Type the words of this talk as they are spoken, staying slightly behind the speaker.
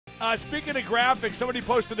Speaking of graphics, somebody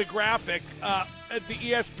posted a graphic at the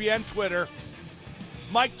ESPN Twitter.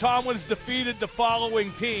 Mike Tomlin's defeated the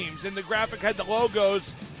following teams, and the graphic had the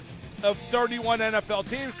logos of 31 NFL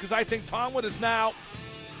teams, because I think Tomlin is now,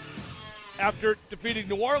 after defeating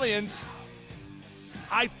New Orleans,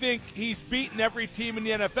 I think he's beaten every team in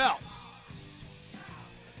the NFL.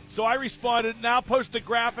 So I responded, now post a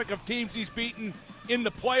graphic of teams he's beaten in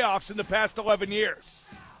the playoffs in the past 11 years,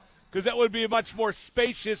 because that would be a much more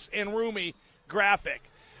spacious and roomy graphic.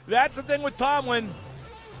 That's the thing with Tomlin.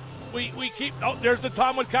 We keep, there's the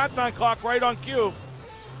Tomlin countdown clock right on cue.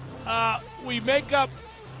 We make up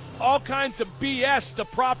all kinds of BS to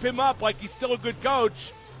prop him up like he's still a good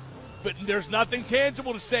coach, but there's nothing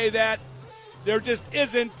tangible to say that. There just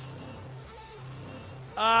isn't.